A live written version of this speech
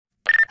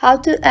How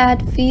to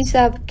add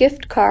Visa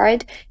gift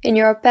card in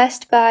your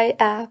Best Buy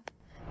app.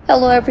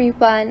 Hello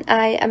everyone,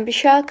 I am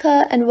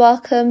Bishaka and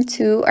welcome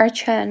to our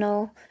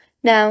channel.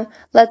 Now,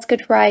 let's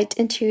get right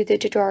into the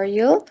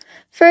tutorial.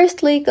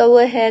 Firstly, go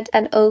ahead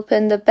and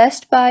open the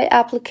Best Buy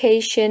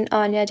application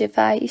on your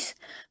device.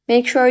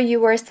 Make sure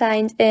you are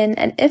signed in,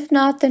 and if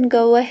not, then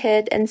go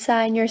ahead and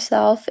sign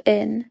yourself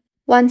in.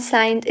 Once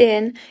signed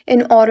in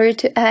order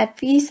to add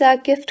Visa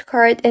gift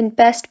card in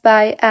Best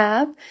Buy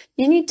app,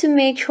 you need to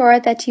make sure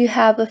that you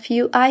have a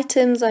few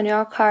items on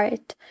your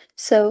cart.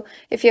 So,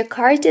 if your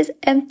cart is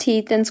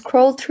empty, then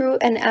scroll through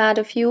and add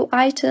a few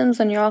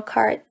items on your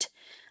cart.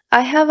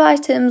 I have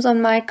items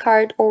on my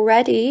cart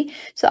already,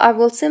 so I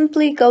will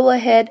simply go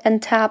ahead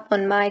and tap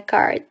on my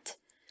cart.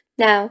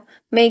 Now,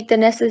 make the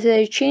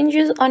necessary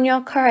changes on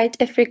your cart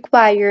if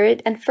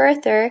required, and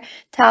further,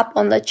 tap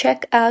on the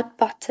checkout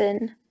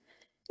button.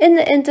 In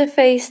the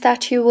interface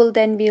that you will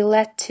then be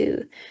led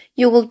to,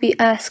 you will be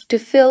asked to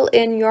fill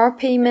in your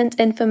payment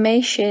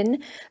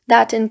information.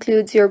 That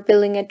includes your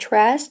billing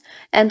address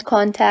and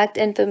contact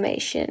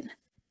information.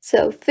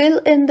 So fill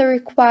in the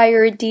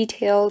required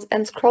details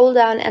and scroll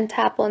down and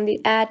tap on the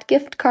Add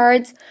Gift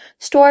Cards,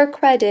 Store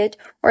Credit,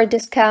 or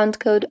Discount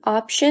Code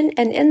option,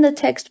 and in the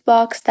text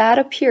box that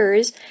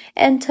appears,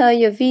 enter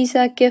your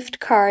Visa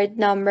gift card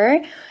number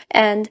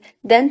and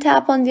then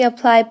tap on the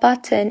Apply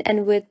button,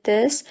 and with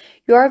this,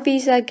 your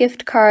Visa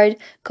gift card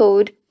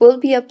code will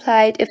be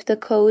applied if the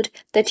code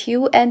that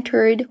you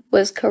entered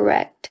was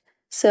correct.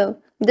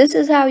 So, this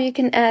is how you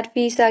can add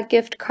Visa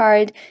gift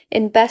card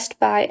in Best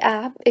Buy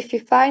app. If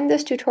you find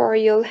this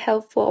tutorial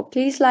helpful,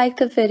 please like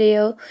the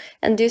video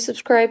and do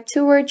subscribe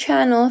to our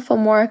channel for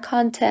more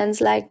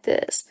contents like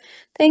this.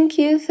 Thank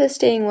you for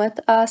staying with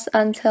us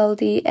until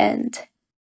the end.